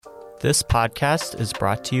This podcast is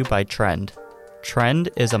brought to you by Trend. Trend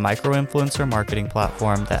is a micro-influencer marketing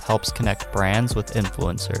platform that helps connect brands with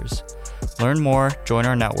influencers. Learn more, join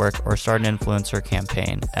our network, or start an influencer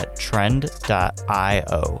campaign at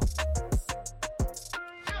trend.io.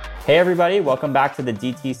 Hey everybody, welcome back to the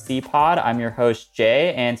DTC Pod. I'm your host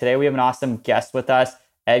Jay, and today we have an awesome guest with us,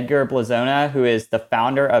 Edgar Blazona, who is the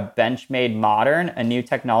founder of Benchmade Modern, a new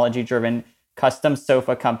technology-driven custom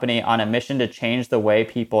sofa company on a mission to change the way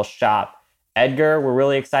people shop. Edgar, we're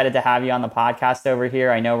really excited to have you on the podcast over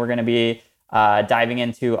here. I know we're going to be diving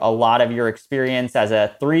into a lot of your experience as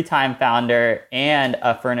a 3-time founder and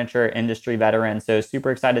a furniture industry veteran. So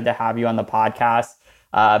super excited to have you on the podcast.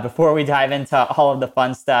 Before we dive into all of the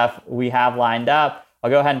fun stuff we have lined up,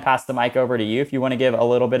 I'll go ahead and pass the mic over to you if you want to give a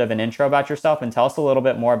little bit of an intro about yourself and tell us a little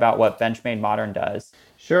bit more about what Benchmade Modern does.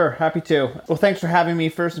 Sure, happy to. Well, thanks for having me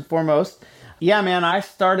first and foremost. Yeah, man, I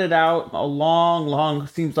started out a long,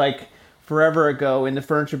 seems like forever ago in the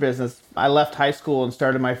furniture business. I left high school and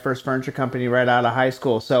started my first furniture company right out of high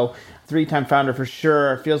school. So 3-time founder for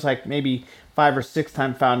sure. It feels like maybe 5 or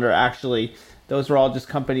 6-time founder actually. Those were all just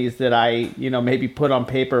companies that I, maybe put on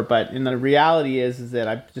paper. But in the reality is that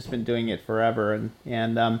I've just been doing it forever.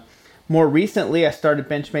 And more recently, I started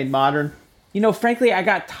Benchmade Modern. Frankly, I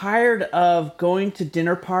got tired of going to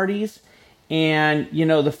dinner parties. And,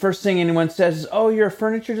 the first thing anyone says is, oh, you're a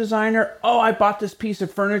furniture designer? Oh, I bought this piece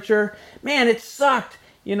of furniture. Man, it sucked.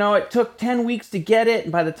 It took 10 weeks to get it.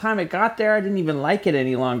 And by the time it got there, I didn't even like it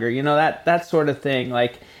any longer. That sort of thing.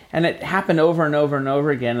 And it happened over and over and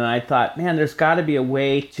over again. And I thought, man, there's got to be a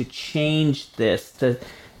way to change this,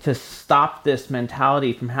 to stop this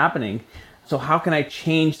mentality from happening. So how can I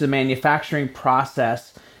change the manufacturing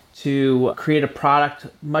process to create a product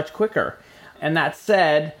much quicker? And that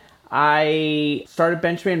said, I started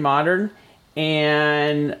Benchmade Modern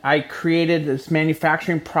and I created this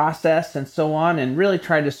manufacturing process and so on and really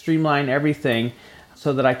tried to streamline everything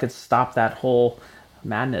so that I could stop that whole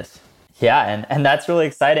madness. Yeah, and that's really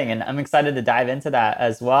exciting, and I'm excited to dive into that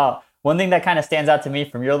as well. One thing that kind of stands out to me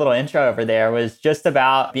from your little intro over there was just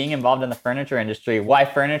about being involved in the furniture industry. Why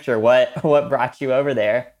furniture? What brought you over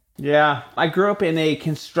there? Yeah, I grew up in a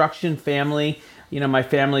construction family. My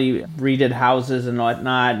family redid houses and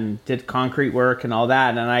whatnot and did concrete work and all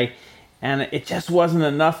that. And it just wasn't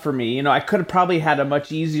enough for me. I could have probably had a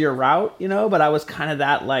much easier route, but I was kind of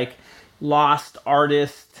that lost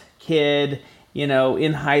artist kid.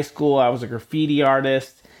 In high school, I was a graffiti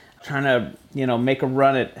artist trying to, make a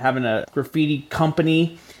run at having a graffiti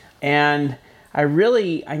company. And I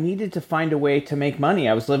needed to find a way to make money.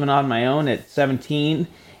 I was living on my own at 17.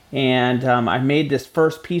 And I made this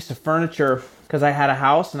first piece of furniture because I had a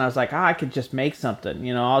house and I was like, I could just make something,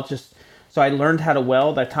 So I learned how to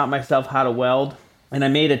weld. I taught myself how to weld and I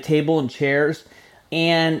made a table and chairs.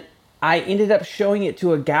 And I ended up showing it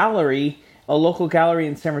to a local gallery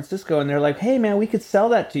in San Francisco. And they're like, hey man, we could sell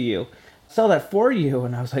that to you. Sell that for you.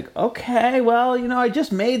 And I was like, okay, well, I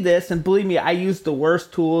just made this. And believe me, I used the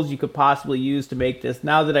worst tools you could possibly use to make this.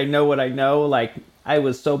 Now that I know what I know, I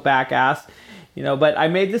was so back-assed. But I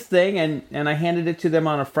made this thing and I handed it to them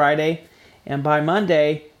on a Friday. And by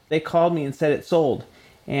Monday, they called me and said it sold.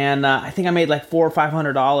 And I think I made $400 or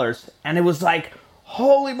 $500. And it was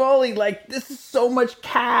holy moly, this is so much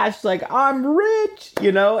cash. I'm rich,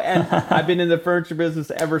 And I've been in the furniture business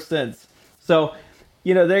ever since. So,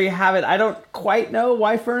 there you have it. I don't quite know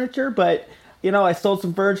why furniture, but, I sold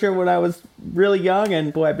some furniture when I was really young.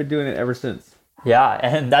 And boy, I've been doing it ever since. Yeah,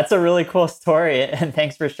 and that's a really cool story. And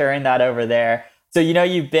thanks for sharing that over there. So,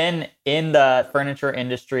 you've been in the furniture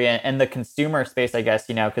industry and the consumer space, I guess,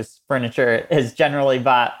 because furniture is generally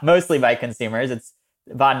bought mostly by consumers. It's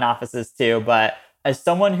bought in offices too. But as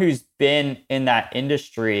someone who's been in that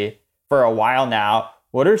industry for a while now,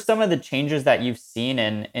 what are some of the changes that you've seen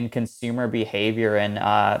in consumer behavior and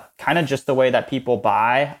kind of just the way that people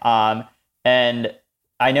buy? And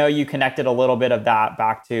I know you connected a little bit of that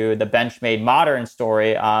back to the Benchmade Modern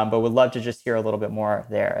story, but would love to just hear a little bit more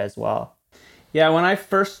there as well. Yeah, when I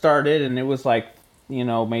first started, and it was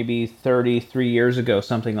maybe 33 years ago,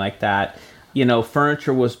 something like that,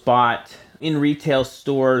 furniture was bought in retail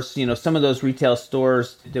stores, some of those retail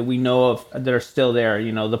stores that we know of that are still there,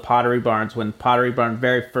 the Pottery Barns, when Pottery Barn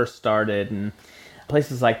very first started and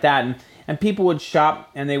places like that. And people would shop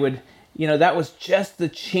and they would, that was just the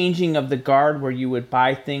changing of the guard where you would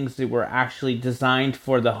buy things that were actually designed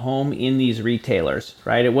for the home in these retailers,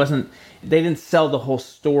 right? They didn't sell the whole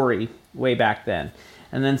story way back then.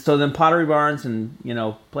 And then Pottery Barns and,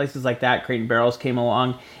 places like that, Crate and Barrels came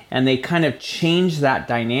along and they kind of changed that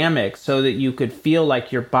dynamic so that you could feel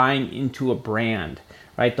like you're buying into a brand,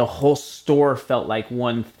 right? The whole store felt like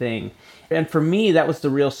one thing. And for me, that was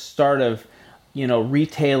the real start of,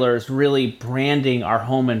 retailers really branding our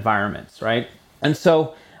home environments, right? And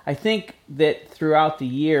so I think that throughout the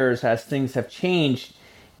years, as things have changed,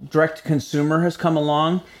 direct to consumer has come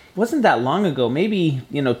along. It wasn't that long ago, maybe,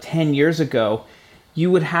 10 years ago,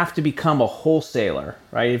 you would have to become a wholesaler,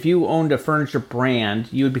 right? If you owned a furniture brand,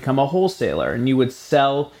 you would become a wholesaler and you would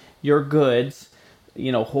sell your goods,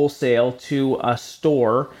 wholesale to a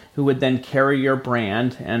store who would then carry your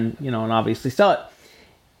brand and obviously sell it.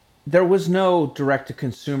 There was no direct to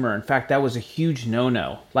consumer. In fact, that was a huge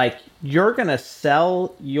no-no. Like, you're going to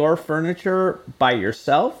sell your furniture by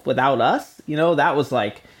yourself without us? That was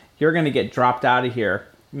like, you're going to get dropped out of here,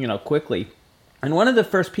 quickly. And one of the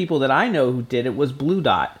first people that I know who did it was Blue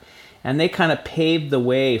Dot. And they kind of paved the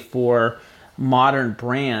way for modern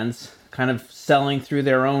brands kind of selling through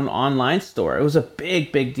their own online store. It was a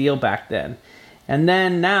big, big deal back then. And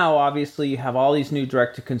then now, obviously, you have all these new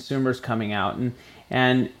direct-to-consumers coming out.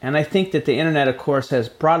 And I think that the internet, of course, has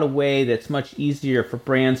brought a way that's much easier for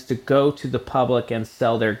brands to go to the public and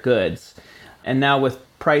sell their goods. And now with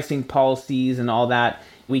pricing policies and all that,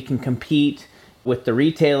 we can compete with the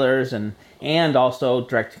retailers and also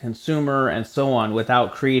direct-to-consumer and so on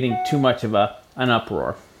without creating too much of an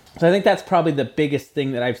uproar. So I think that's probably the biggest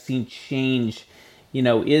thing that I've seen change,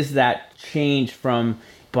 is that change from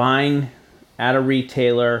buying at a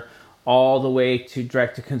retailer all the way to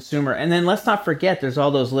direct-to-consumer. And then let's not forget, there's all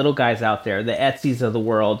those little guys out there, the Etsy's of the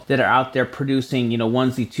world, that are out there producing,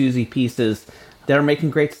 onesie, twosie pieces that are making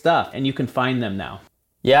great stuff, and you can find them now.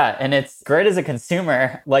 Yeah, and it's great as a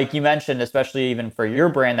consumer, like you mentioned, especially even for your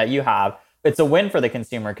brand that you have. It's a win for the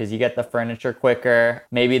consumer because you get the furniture quicker.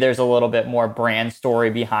 Maybe there's a little bit more brand story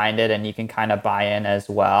behind it and you can kind of buy in as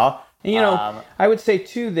well. And, I would say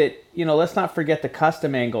too that, let's not forget the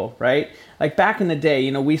custom angle, right? Like back in the day,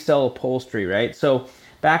 we sell upholstery, right? So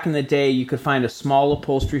back in the day, you could find a small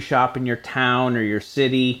upholstery shop in your town or your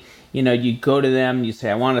city. You'd go to them, you say,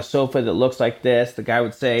 I want a sofa that looks like this. The guy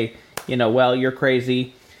would say, well, you're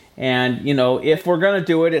crazy. And, if we're going to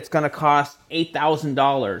do it, it's going to cost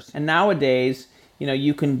 $8,000. And nowadays,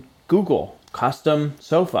 you can Google custom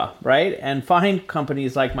sofa, right? And find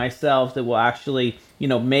companies like myself that will actually,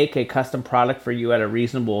 make a custom product for you at a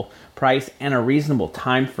reasonable price and a reasonable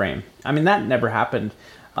time frame. I mean, that never happened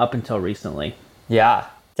up until recently. Yeah,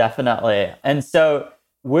 definitely. And so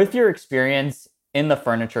with your experience in the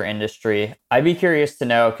furniture industry, I'd be curious to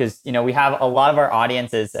know, because, we have a lot of our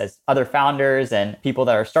audiences as other founders and people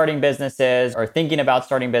that are starting businesses or thinking about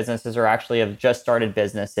starting businesses or actually have just started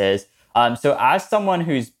businesses. So as someone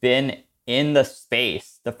who's been in the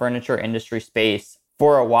space, the furniture industry space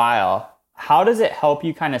for a while, how does it help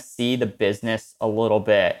you kind of see the business a little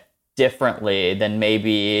bit differently than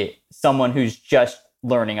maybe someone who's just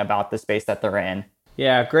learning about the space that they're in?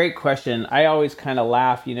 Yeah, great question. I always kind of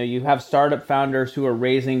laugh. You have startup founders who are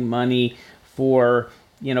raising money for,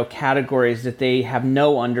 categories that they have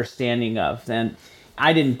no understanding of. And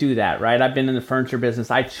I didn't do that, right? I've been in the furniture business.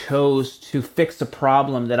 I chose to fix a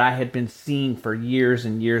problem that I had been seeing for years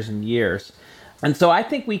and years and years. And so I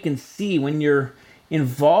think we can see when you're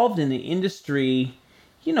involved in the industry,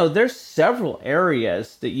 there's several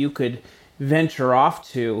areas that you could venture off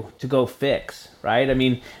to go fix, right? I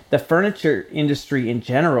mean, the furniture industry in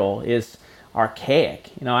general is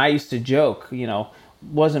archaic. I used to joke,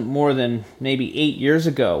 wasn't more than maybe 8 years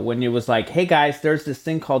ago when it was like, hey guys, there's this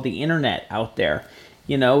thing called the internet out there.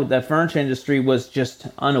 The furniture industry was just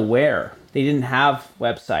unaware. They didn't have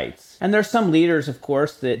websites. And there's some leaders, of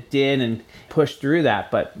course, that did and pushed through that.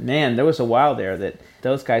 But man, there was a while there that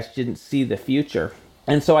those guys didn't see the future.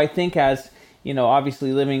 And so I think as,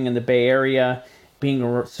 obviously living in the Bay Area,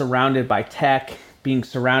 being surrounded by tech, being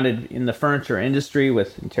surrounded in the furniture industry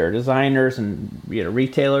with interior designers and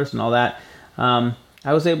retailers and all that,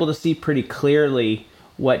 I was able to see pretty clearly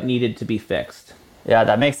what needed to be fixed. Yeah,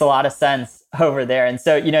 that makes a lot of sense over there. And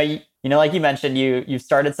so, like you mentioned, you've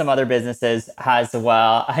started some other businesses as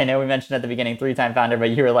well. I know we mentioned at the beginning 3-time founder,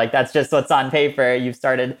 but you were like, that's just what's on paper. You've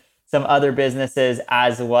started some other businesses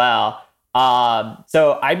as well.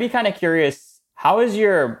 So I'd be kind of curious, how has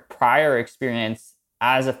your prior experience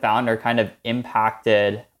as a founder kind of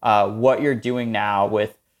impacted what you're doing now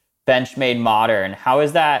with Benchmade Modern? How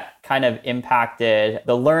has that kind of impacted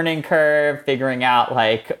the learning curve, figuring out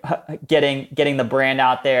like getting the brand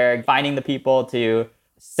out there, finding the people to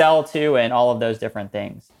sell to, and all of those different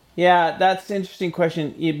things? Yeah, that's an interesting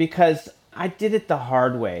question because I did it the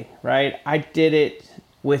hard way, right? I did it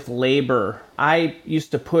with labor. I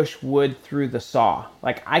used to push wood through the saw.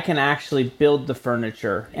 Like I can actually build the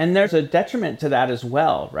furniture. And there's a detriment to that as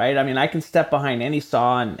well, right? I mean, I can step behind any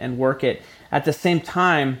saw and work it. At the same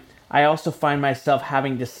time, I also find myself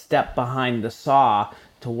having to step behind the saw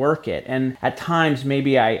to work it. And at times,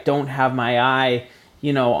 maybe I don't have my eye,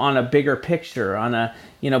 on a bigger picture,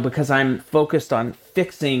 because I'm focused on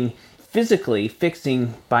physically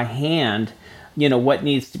fixing by hand, what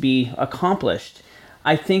needs to be accomplished.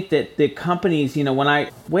 I think that the companies,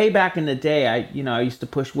 way back in the day, I used to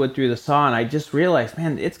push wood through the saw, and I just realized,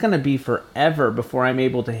 man, it's going to be forever before I'm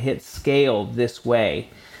able to hit scale this way.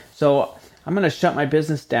 So I'm going to shut my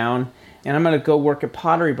business down, and I'm going to go work at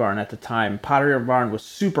Pottery Barn at the time. Pottery Barn was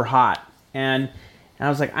super hot, and I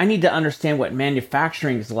was like, I need to understand what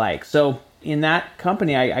manufacturing is like. So in that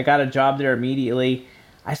company, I got a job there immediately.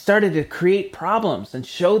 I started to create problems and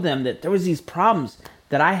show them that there was these problems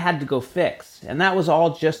that I had to go fix. And that was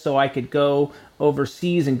all just so I could go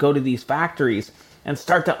overseas and go to these factories and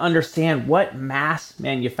start to understand what mass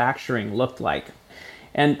manufacturing looked like.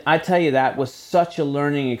 And I tell you, that was such a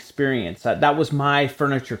learning experience. That was my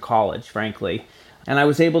furniture college, frankly. And I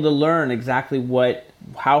was able to learn exactly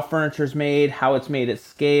how furniture is made, how it's made at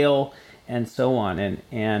scale, and so on.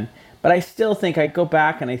 But I still think, I go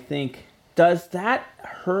back and I think, does that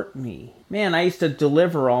hurt me? Man, I used to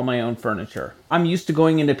deliver all my own furniture. I'm used to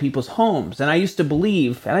going into people's homes, and I used to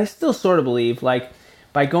believe, and I still sort of believe, like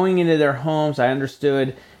by going into their homes, I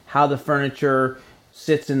understood how the furniture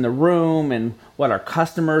sits in the room and what our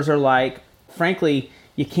customers are like. Frankly,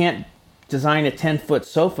 you can't design a 10-foot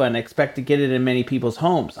sofa and expect to get it in many people's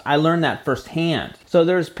homes. I learned that firsthand. So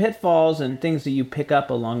there's pitfalls and things that you pick up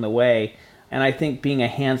along the way, and I think being a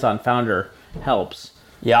hands-on founder helps.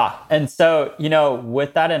 Yeah. And so,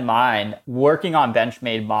 with that in mind, working on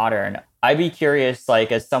Benchmade Modern, I'd be curious,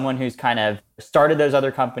 like as someone who's kind of started those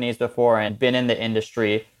other companies before and been in the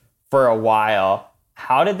industry for a while,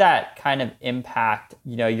 how did that kind of impact,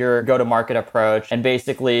 your go-to-market approach and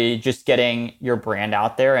basically just getting your brand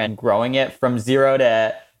out there and growing it from 0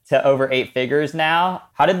 to over 8 figures now?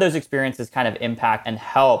 How did those experiences kind of impact and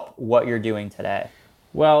help what you're doing today?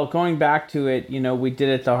 Well, going back to it, we did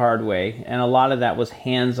it the hard way. And a lot of that was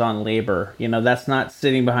hands-on labor. That's not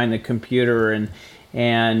sitting behind the computer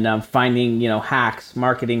and finding, hacks,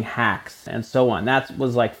 marketing hacks, and so on. That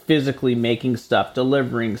was like physically making stuff,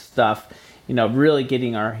 delivering stuff, really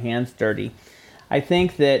getting our hands dirty. I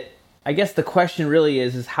guess the question really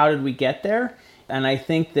is how did we get there? And I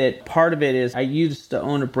think that part of it is I used to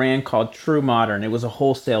own a brand called True Modern. It was a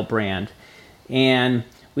wholesale brand. And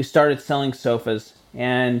we started selling sofas.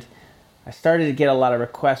 And I started to get a lot of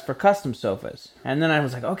requests for custom sofas. And then I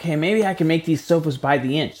was like, okay, maybe I can make these sofas by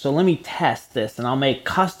the inch. So let me test this and I'll make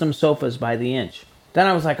custom sofas by the inch. Then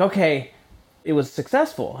I was like, okay, it was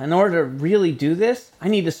successful. In order to really do this, I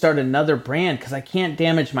need to start another brand because I can't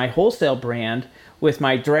damage my wholesale brand with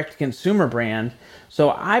my direct consumer brand.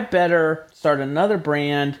 So I better start another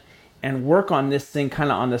brand and work on this thing kind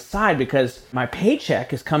of on the side because my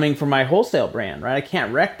paycheck is coming from my wholesale brand, right? I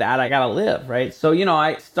can't wreck that. I got to live, right? So,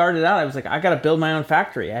 I started out, I was like, I got to build my own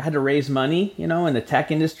factory. I had to raise money, in the tech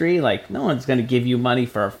industry. Like, no one's going to give you money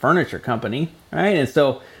for a furniture company, right? And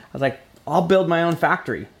so I was like, I'll build my own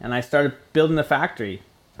factory. And I started building the factory.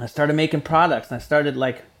 I started making products, and I started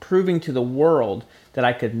proving to the world that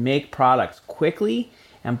I could make products quickly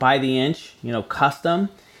and by the inch, custom,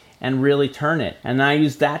 and really turn it. And I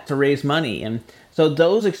used that to raise money. And so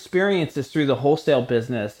those experiences through the wholesale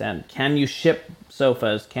business, and can you ship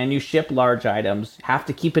sofas? Can you ship large items? Have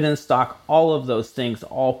to keep it in stock. All of those things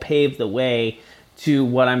all paved the way to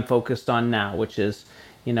what I'm focused on now, which is,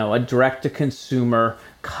 a direct-to-consumer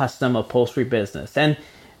custom upholstery business. And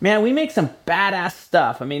man, we make some badass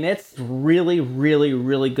stuff. I mean, it's really, really,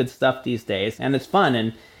 really good stuff these days, and it's fun.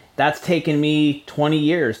 And that's taken me 20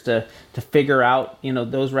 years to figure out,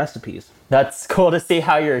 those recipes. That's cool to see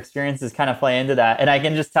how your experiences kind of play into that. And I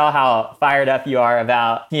can just tell how fired up you are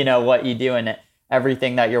about, what you do and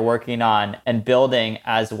everything that you're working on and building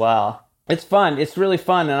as well. It's fun. It's really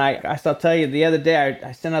fun. And I'll tell you, the other day,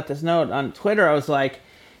 I sent out this note on Twitter. I was like,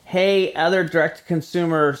 hey, other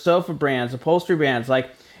direct-to-consumer sofa brands, upholstery brands,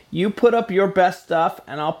 you put up your best stuff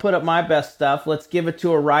and I'll put up my best stuff. Let's give it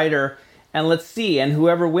to a writer. And let's see, and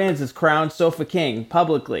whoever wins is crowned Sofa King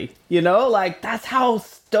publicly. That's how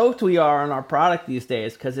stoked we are on our product these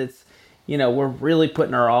days because it's, we're really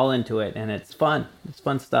putting our all into it and it's fun. It's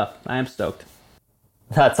fun stuff. I am stoked.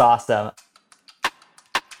 That's awesome.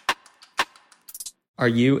 Are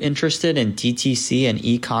you interested in DTC and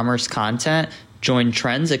e-commerce content? Join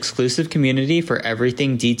Trend's exclusive community for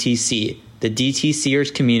everything DTC. the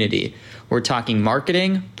DTCers community. We're talking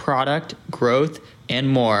marketing, product, growth, and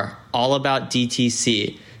more, all about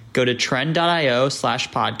DTC. Go to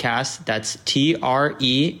trend.io/podcast. That's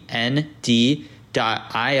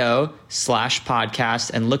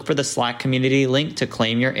TREND.io/podcast and look for the Slack community link to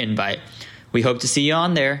claim your invite. We hope to see you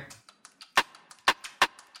on there.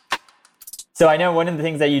 So I know one of the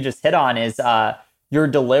things that you just hit on is your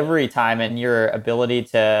delivery time and your ability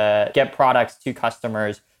to get products to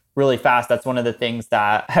customers really fast. That's one of the things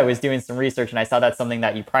that I was doing some research and I saw that's something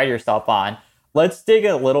that you pride yourself on. Let's dig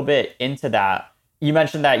a little bit into that. You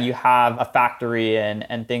mentioned that you have a factory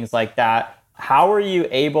and things like that. How are you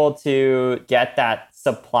able to get that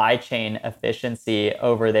supply chain efficiency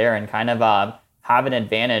over there and kind of have an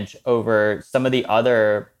advantage over some of the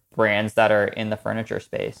other brands that are in the furniture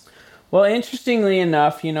space? Well, interestingly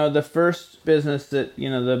enough, the first business that,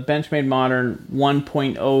 the Benchmade Modern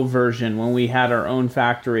 1.0 version, when we had our own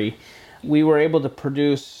factory, we were able to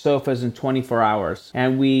produce sofas in 24 hours.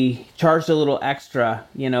 And we charged a little extra,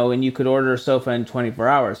 and you could order a sofa in 24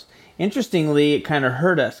 hours. Interestingly, it kind of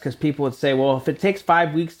hurt us because people would say, well, if it takes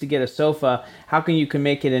 5 weeks to get a sofa, how can you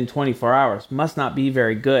make it in 24 hours? Must not be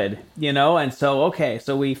very good, And so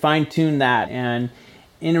we fine-tuned that. And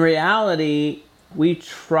in reality, we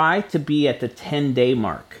try to be at the 10-day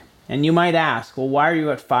mark. And you might ask, well, why are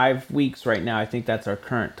you at 5 weeks right now? I think that's our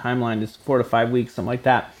current timeline is 4 to 5 weeks, something like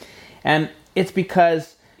that. And it's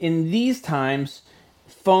because in these times,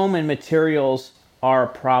 foam and materials are a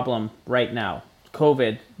problem right now.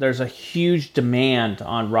 COVID, there's a huge demand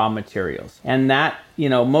on raw materials. And that,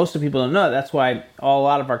 most of people don't know. That's why a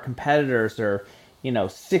lot of our competitors are,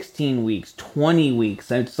 16 weeks, 20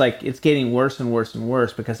 weeks. And it's getting worse and worse and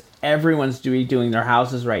worse because everyone's redoing their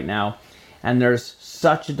houses right now. And there's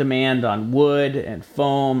such a demand on wood and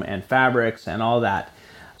foam and fabrics and all that.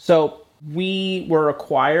 So we were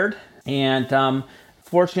acquired. And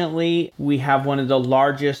fortunately, we have one of the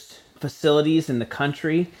largest facilities in the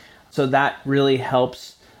country. So that really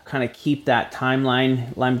helps kind of keep that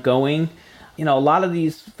timeline going. A lot of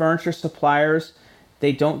these furniture suppliers,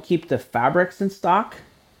 they don't keep the fabrics in stock.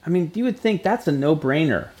 I mean, you would think that's a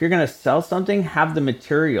no-brainer. If you're going to sell something, have the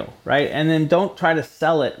material, right? And then don't try to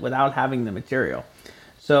sell it without having the material.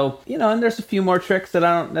 So, and there's a few more tricks that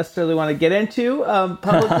I don't necessarily want to get into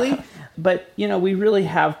publicly. But, we really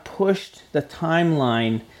have pushed the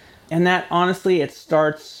timeline. And that, honestly, it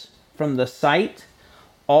starts from the site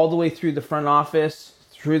all the way through the front office,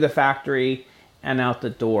 through the factory, and out the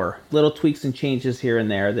door. Little tweaks and changes here and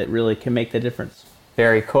there that really can make the difference.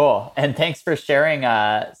 Very cool. And thanks for sharing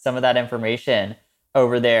some of that information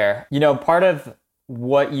over there. Part of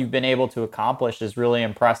what you've been able to accomplish is really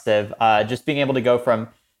impressive. Just being able to go from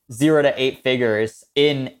 0 to 8 figures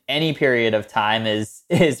in any period of time is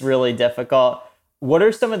really difficult. What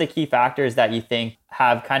are some of the key factors that you think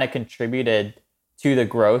have kind of contributed to the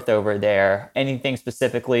growth over there? Anything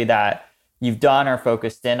specifically that you've done or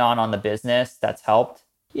focused in on the business that's helped?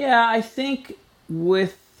 Yeah, I think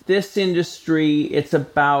with this industry, it's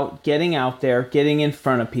about getting out there, getting in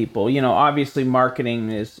front of people. Obviously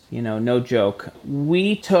marketing is, no joke.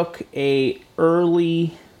 We took a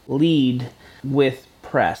early lead with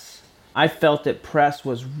press. I felt that press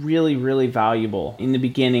was really, really valuable in the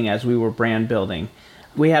beginning as we were brand building.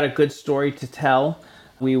 We had a good story to tell.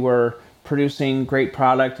 We were producing great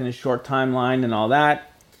product in a short timeline and all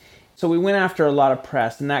that. So we went after a lot of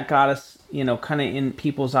press, and that got us, kind of in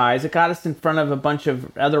people's eyes. It got us in front of a bunch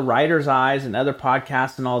of other writers' eyes and other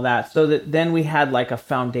podcasts and all that, so that then we had like a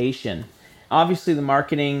foundation. Obviously, the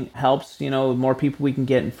marketing helps, the more people we can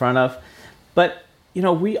get in front of. But,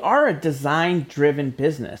 we are a design-driven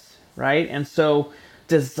business, right? And so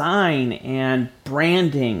design and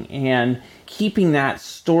branding and keeping that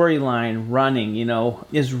storyline running,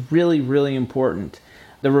 is really, really important.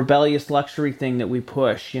 The rebellious luxury thing that we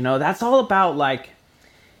push, that's all about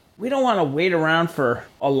we don't want to wait around for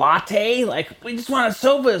a latte. We just want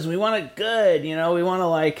sofas. We want it good. We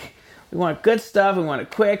want good stuff. We want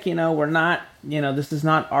it quick. We're not, this is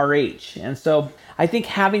not RH. And so I think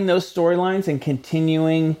having those storylines and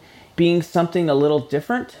continuing being something a little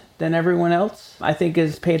different than everyone else, I think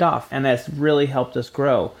has paid off. And that's really helped us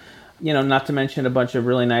grow. Not to mention a bunch of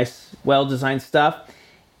really nice, well-designed stuff.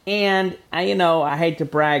 And I hate to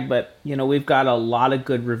brag, but we've got a lot of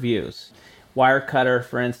good reviews. Wirecutter,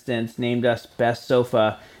 for instance, named us Best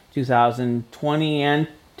Sofa 2020 and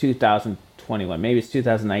 2021. Maybe it's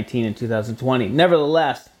 2019 and 2020.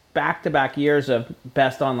 Nevertheless, back-to-back years of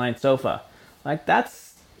Best Online Sofa.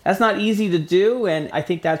 That's not easy to do, and I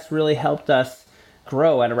think that's really helped us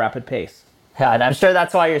grow at a rapid pace. Yeah, and I'm sure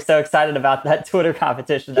that's why you're so excited about that Twitter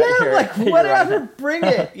competition. That Yeah, you're, like that you're whatever, running. bring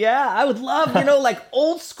it. Yeah, I would love, like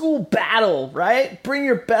old school battle, right? Bring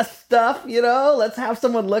your best stuff, let's have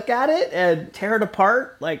someone look at it and tear it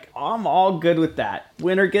apart. Like, I'm all good with that.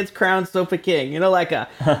 Winner gets crowned Sofa King, like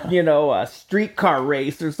a streetcar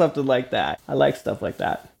race or something like that. I like stuff like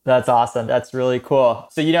that. That's awesome. That's really cool.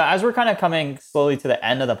 So, as we're kind of coming slowly to the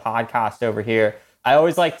end of the podcast over here, I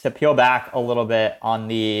always like to peel back a little bit on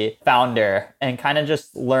the founder and kind of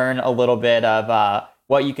just learn a little bit of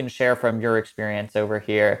what you can share from your experience over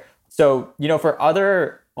here. So, for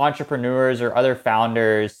other entrepreneurs or other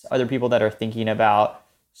founders, other people that are thinking about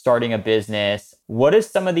starting a business, what is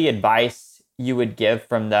some of the advice you would give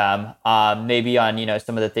from them? Maybe on,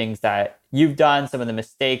 some of the things that you've done, some of the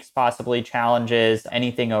mistakes, possibly challenges,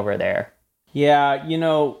 anything over there? Yeah,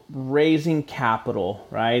 raising capital,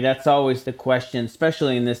 right? That's always the question,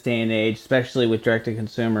 especially in this day and age, especially with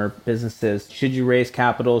direct-to-consumer businesses. Should you raise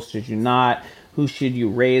capital? Should you not? Who should you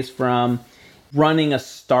raise from? Running a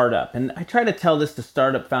startup. And I try to tell this to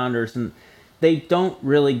startup founders, and they don't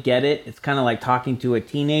really get it. It's kind of like talking to a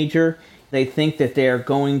teenager. They think that they're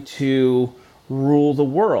going to rule the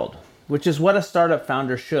world, which is what a startup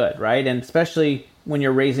founder should, right? And especially when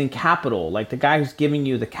you're raising capital, like the guy who's giving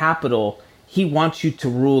you the capital, he wants you to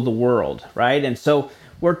rule the world, right? And so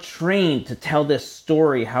we're trained to tell this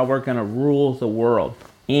story, how we're going to rule the world.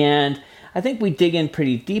 And I think we dig in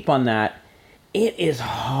pretty deep on that. It is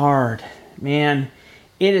hard, man.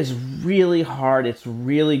 It is really hard. It's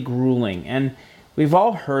really grueling. And we've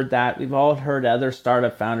all heard that. We've all heard other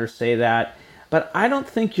startup founders say that. But I don't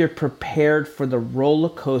think you're prepared for the roller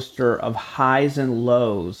coaster of highs and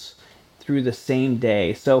lows through the same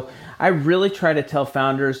day. So I really try to tell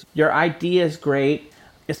founders, your idea is great.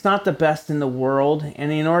 It's not the best in the world.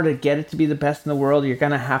 And in order to get it to be the best in the world, you're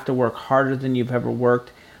going to have to work harder than you've ever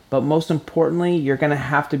worked. But most importantly, you're going to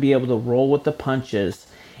have to be able to roll with the punches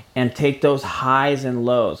and take those highs and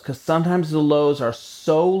lows. Because sometimes the lows are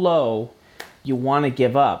so low, you want to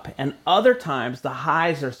give up. And other times the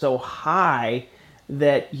highs are so high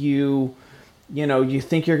that you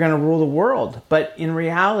think you're going to rule the world. But in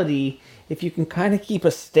reality, if you can kind of keep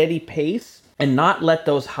a steady pace and not let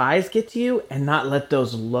those highs get to you and not let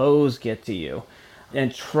those lows get to you,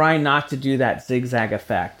 and try not to do that zigzag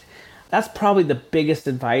effect. That's probably the biggest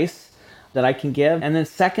advice that I can give. And then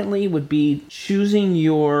secondly would be choosing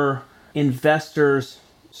your investors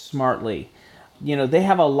smartly. They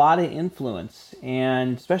have a lot of influence,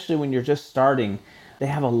 and especially when you're just starting, they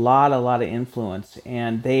have a lot of influence,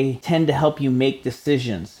 and they tend to help you make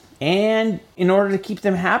decisions. And in order to keep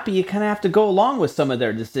them happy, you kind of have to go along with some of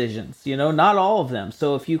their decisions, not all of them.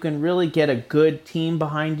 So if you can really get a good team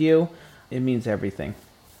behind you, it means everything.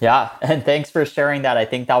 Yeah, and thanks for sharing that. I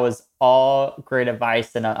think that was all great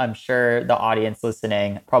advice, and I'm sure the audience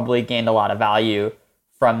listening probably gained a lot of value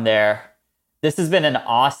from there. This has been an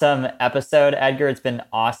awesome episode, Edgar. It's been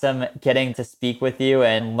awesome getting to speak with you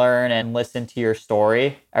and learn and listen to your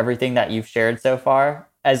story, everything that you've shared so far.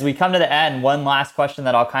 As we come to the end, one last question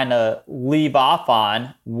that I'll kind of leave off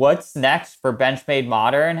on. What's next for Benchmade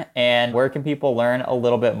Modern, and where can people learn a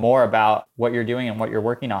little bit more about what you're doing and what you're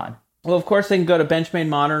working on? Well, of course, they can go to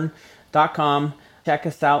benchmademodern.com, check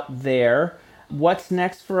us out there. What's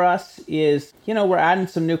next for us is, we're adding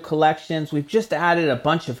some new collections. We've just added a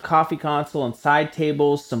bunch of coffee console and side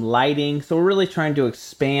tables, some lighting. So we're really trying to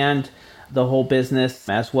expand the whole business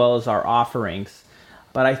as well as our offerings.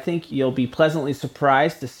 But I think you'll be pleasantly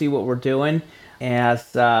surprised to see what we're doing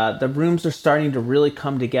as the rooms are starting to really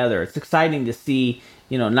come together. It's exciting to see,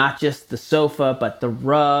 not just the sofa, but the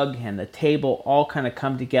rug and the table all kind of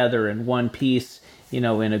come together in one piece, in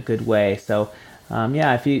a good way. So,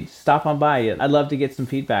 if you stop on by, I'd love to get some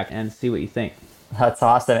feedback and see what you think. That's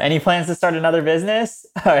awesome. Any plans to start another business?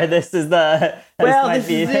 Or this is the... This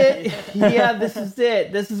is it. Yeah, this is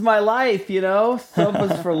it. This is my life,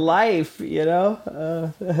 Sofas for life,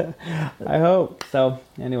 I hope. So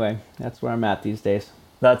anyway, that's where I'm at these days.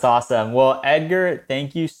 That's awesome. Well, Edgar,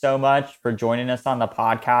 thank you so much for joining us on the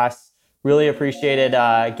podcast. Really appreciated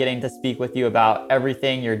getting to speak with you about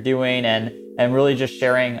everything you're doing and really just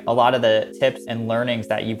sharing a lot of the tips and learnings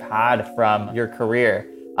that you've had from your career.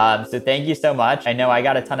 So thank you so much. I know I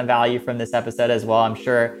got a ton of value from this episode as well. I'm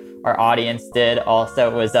sure our audience did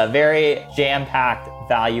also. It was a very jam-packed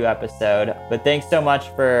value episode. But thanks so much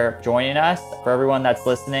for joining us. For everyone that's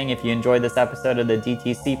listening, if you enjoyed this episode of the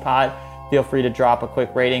DTC Pod, feel free to drop a quick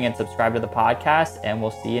rating and subscribe to the podcast, and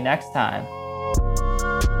we'll see you next time.